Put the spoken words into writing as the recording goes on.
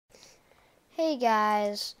Hey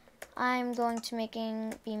guys, I'm going to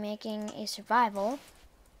be making a survival.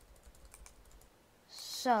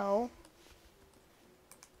 So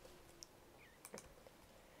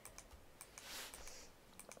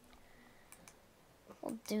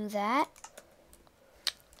we'll do that.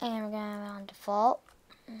 And we're gonna have it on default.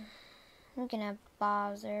 We can have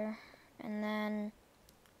Bowser, and then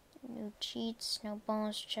new cheats, no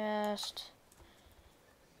bonus chest.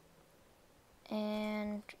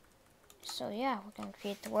 And so yeah, we're gonna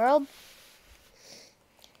create the world.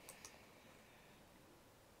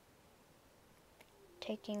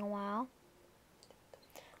 Taking a while.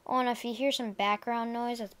 Oh, and if you hear some background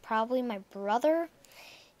noise, that's probably my brother.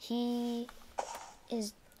 He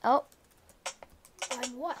is, oh.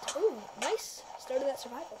 I'm what? Ooh, nice. Started that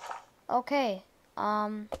survival. Okay,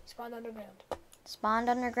 Spawned underground. spawned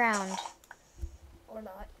underground. Or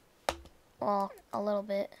not. Well, a little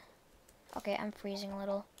bit. Okay, I'm freezing a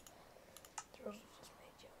little. Throws just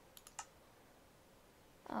made you.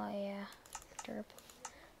 Oh yeah, derp.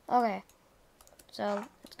 Okay, so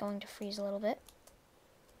it's going to freeze a little bit.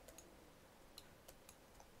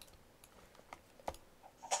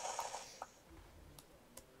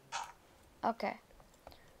 Okay,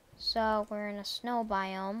 so we're in a snow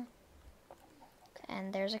biome,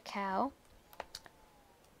 and there's a cow,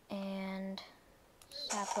 and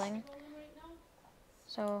sapling.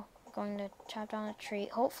 So we're going to chop down a tree.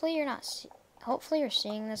 Hopefully you're not. Hopefully you're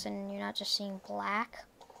seeing this and you're not just seeing black.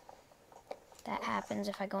 That happens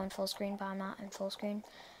if I go in full screen, but I'm not in full screen.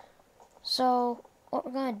 So what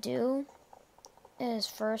we're gonna do is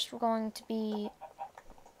first we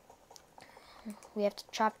have to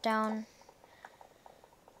chop down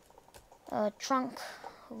a trunk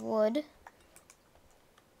of wood.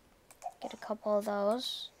 Get a couple of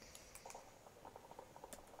those.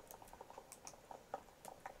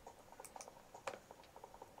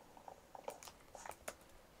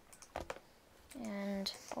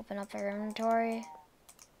 And open up our inventory.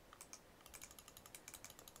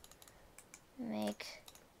 Make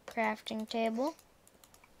crafting table.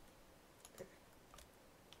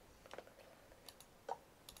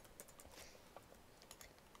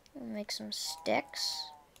 Make some sticks.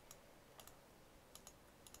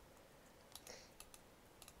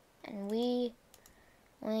 And we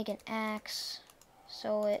make an axe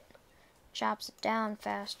so it chops it down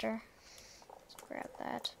faster. Let's grab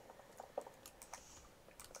that.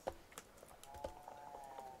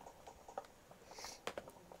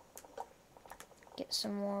 Get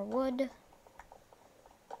some more wood.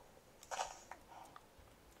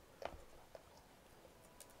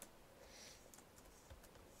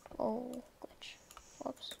 Oh, glitch.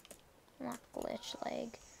 Whoops. Not glitch,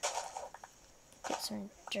 lag. Get some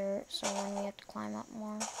dirt so when we have to climb up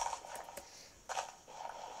more.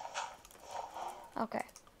 Okay.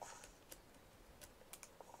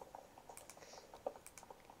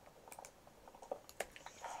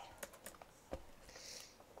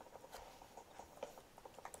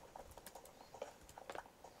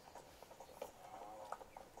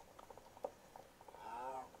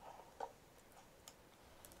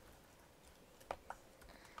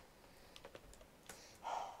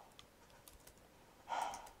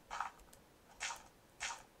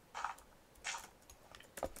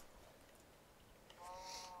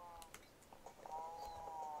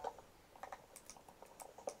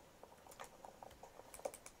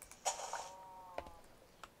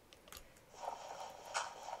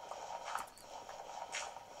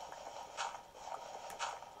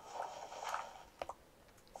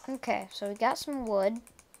 Okay, so we got some wood,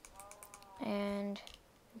 and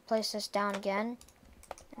place this down again,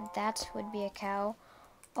 and that would be a cow.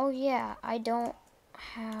 Oh yeah, I don't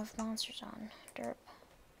have monsters on, derp.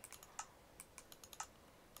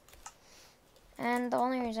 And the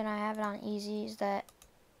only reason I have it on easy is that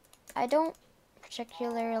I don't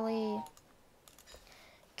particularly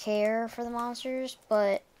care for the monsters,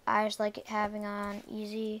 but I just like it having on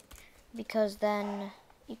easy because then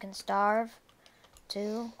you can starve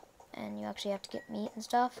too, and you actually have to get meat and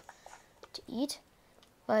stuff to eat.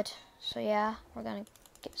 But so yeah, we're gonna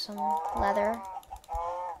get some leather.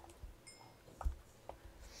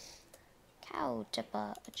 Cow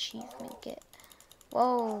tippa achievement get.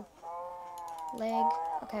 Whoa, leg.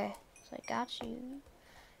 Okay, so I got you.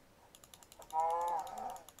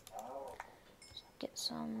 Let's get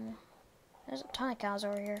some. There's a ton of cows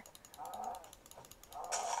over here.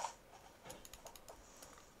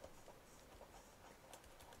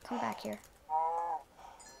 Come back here.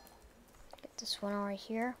 Get this one over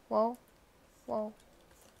here. Whoa. Whoa.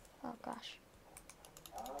 Oh gosh.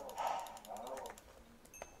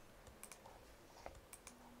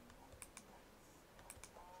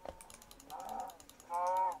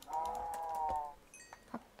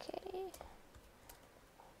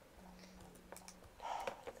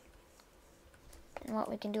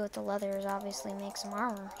 we can do with the leather is obviously make some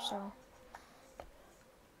armor, so.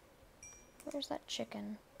 Where's that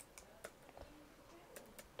chicken?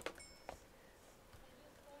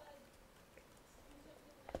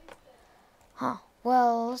 Huh.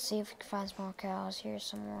 Well, let's see if we can find some more cows. Here's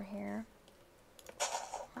some more here.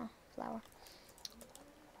 Huh, flour.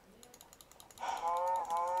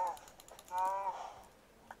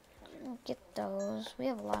 Get those. We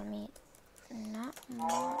have a lot of meat. Not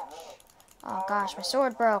much. Oh gosh, my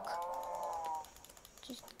sword broke.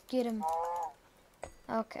 Just get him.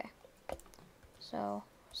 Okay. So,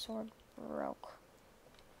 sword broke.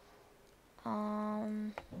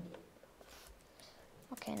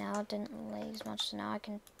 Okay, now it didn't lag as much, so now I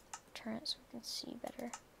can turn it so we can see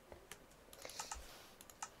better.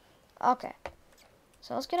 Okay.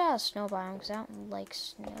 So let's get out of snow biome, because I don't like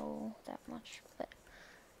snow that much, but...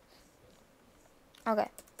 Okay.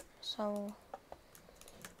 So, what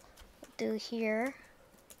we'll do here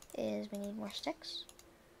is we need more sticks.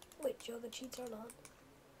 Wait, Joe, the cheats aren't on.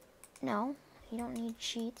 No, you don't need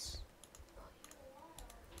cheats.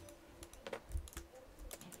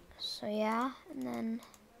 So yeah, and then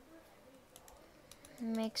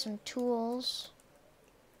make some tools.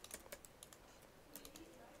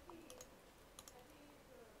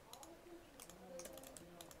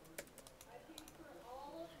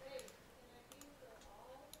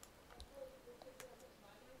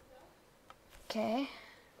 Okay.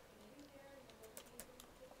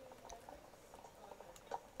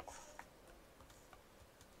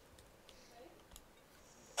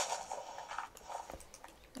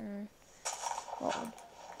 And what we'll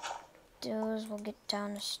do is we'll get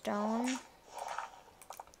down to stone.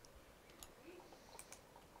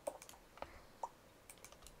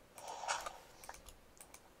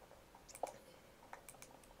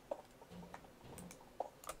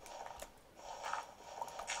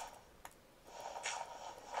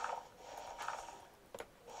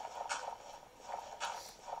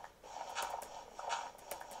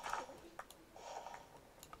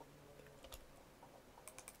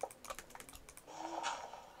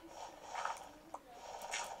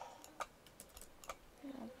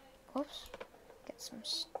 Whoops. Get some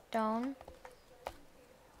stone.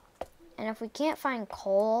 And if we can't find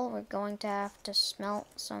coal, we're going to have to smelt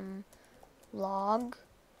some log.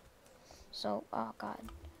 So, oh god.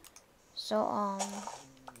 So,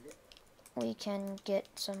 we can get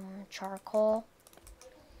some charcoal.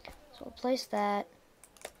 So we'll place that.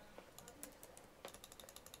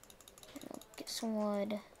 And we'll get some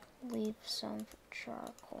wood. Leave some for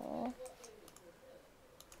charcoal.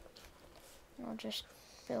 And we'll just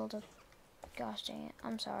build a... Gosh dang it.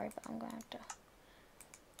 I'm sorry, but I'm going to have to...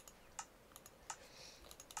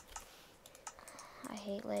 I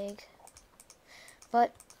hate lag.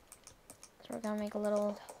 But, so we're going to make a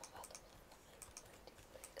little...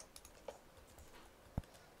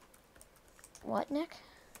 What, Nick?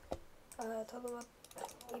 Tell them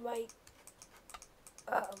we might,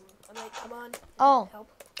 I might come on and help.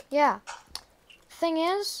 Yeah. Thing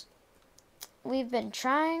is, we've been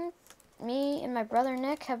trying, me and my brother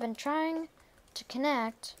Nick have been trying to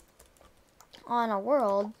connect on a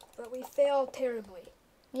world. But we failed terribly.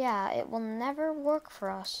 Yeah, it will never work for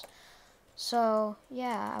us. So,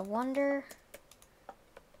 yeah, I wonder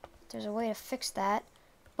if there's a way to fix that.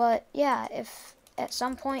 But, yeah, if at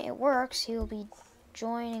some point it works, he will be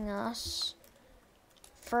joining us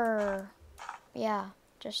for, yeah,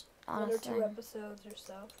 just on 1 a or thing. 2 episodes or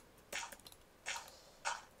so.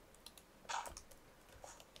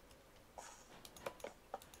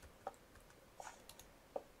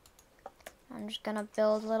 I'm just gonna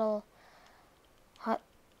build a little hut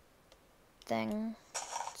thing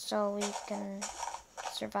so we can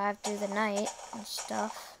survive through the night and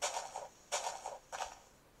stuff.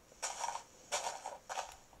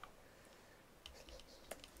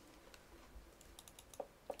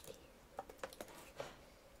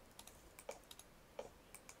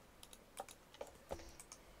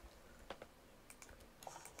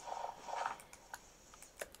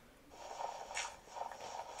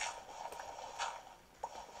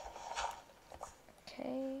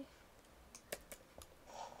 Okay.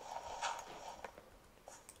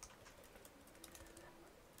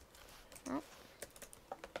 Oh.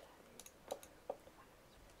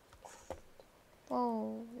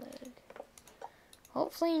 Whoa, leg.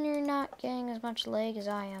 Hopefully you're not getting as much leg as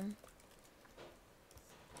I am.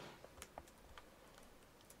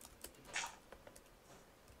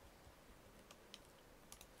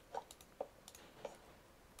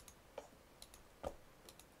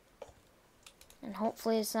 And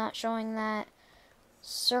hopefully it's not showing that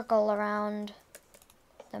circle around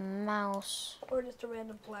the mouse. Or just a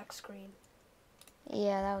random black screen.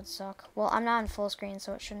 Yeah, that would suck. Well, I'm not in full screen,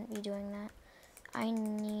 so it shouldn't be doing that. I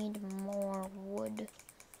need more wood.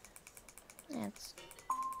 That's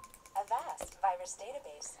Avast virus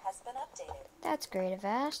database has been updated. That's great,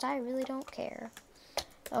 Avast. I really don't care.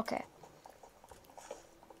 Okay.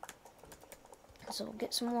 So we'll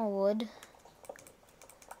get some more wood.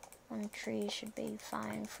 One tree should be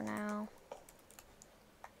fine for now.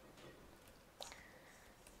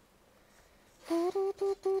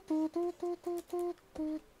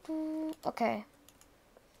 Okay.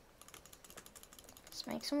 Let's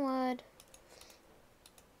make some wood.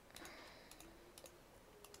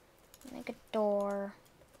 Make a door.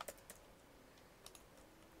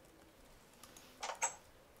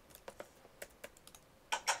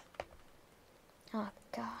 Oh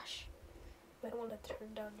gosh. Might want to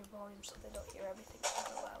turn down your volume so they don't hear everything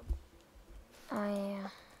so loud.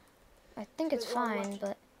 I think it's fine,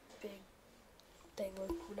 but Big thing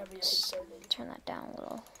whenever you're inserted. Turn that down a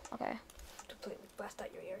little. Okay. Completely blast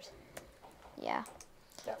out your ears. Yeah.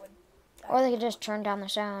 That would. Or they could just turn down the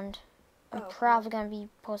sound. I'm Oh, probably gonna be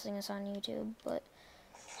posting this on YouTube, but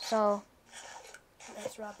so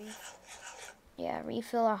That's Robbie. yeah,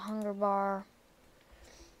 refill our hunger bar.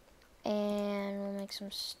 And we'll make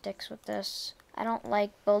some sticks with this. I don't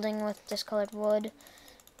like building with discolored wood.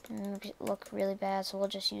 It makes it look really bad, so we'll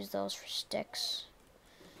just use those for sticks.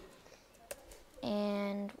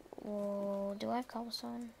 And do I have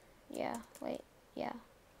cobblestone? Yeah, wait, yeah.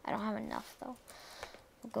 I don't have enough though.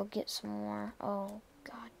 We'll go get some more. Oh,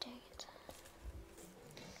 god dang it.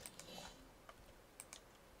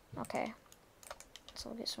 Okay. So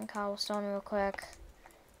we'll get some cobblestone real quick.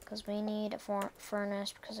 Because we need a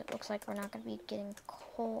furnace, because it looks like we're not going to be getting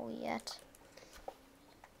coal yet.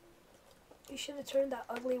 You should have turned that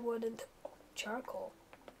ugly wood into charcoal.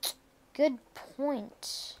 Good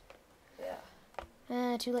point.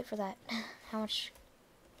 Yeah. Too late for that. How much?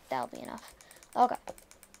 That'll be enough. Okay.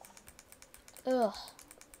 Ugh.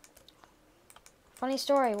 Funny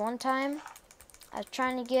story. One time, I was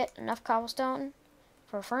trying to get enough cobblestone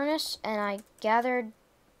for a furnace, and I gathered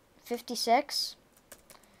 56.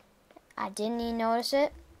 I didn't even notice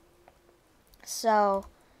it. So,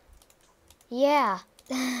 yeah.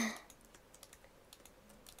 It's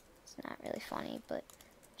not really funny, but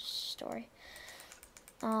story.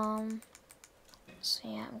 So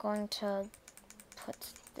yeah, I'm going to put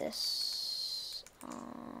this,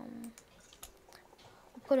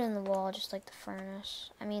 put it in the wall just like the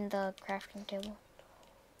furnace. I mean the crafting table.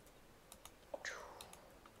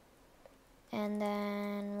 And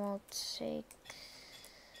then we'll take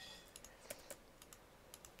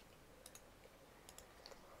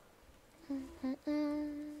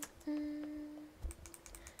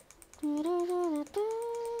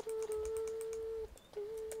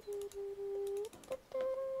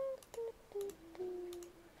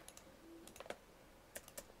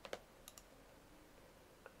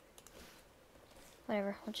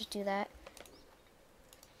whatever, we'll just do that.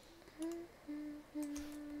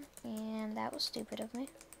 And that was stupid of me.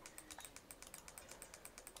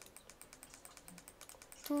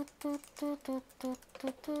 Those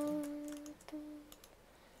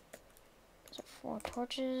are 4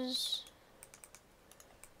 torches.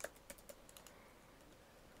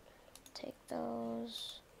 Take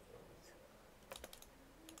those.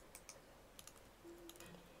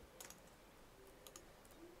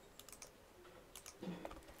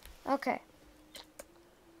 Okay.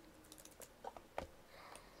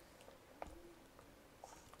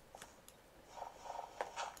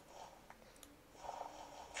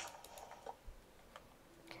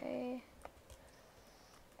 Okay.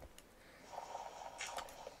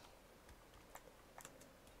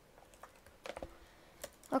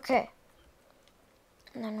 Okay.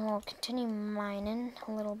 And then we'll continue mining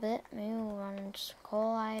a little bit. Maybe we'll run into some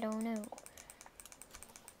coal, I don't know.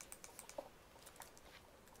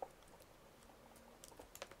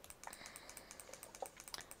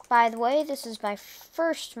 By the way, this is my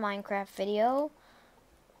first Minecraft video.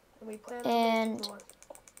 We plan on making more.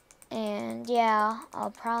 And yeah,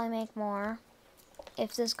 I'll probably make more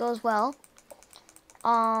if this goes well.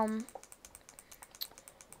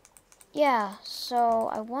 Yeah, so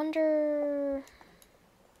I wonder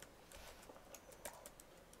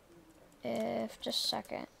if, just a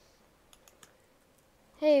second.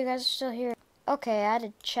 Hey, you guys are still here. Okay, I had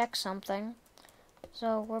to check something.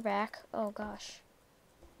 So we're back. Oh gosh.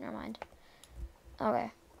 Never mind.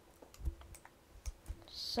 Okay.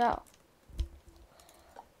 So,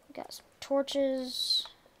 we got some torches,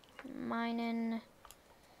 mining.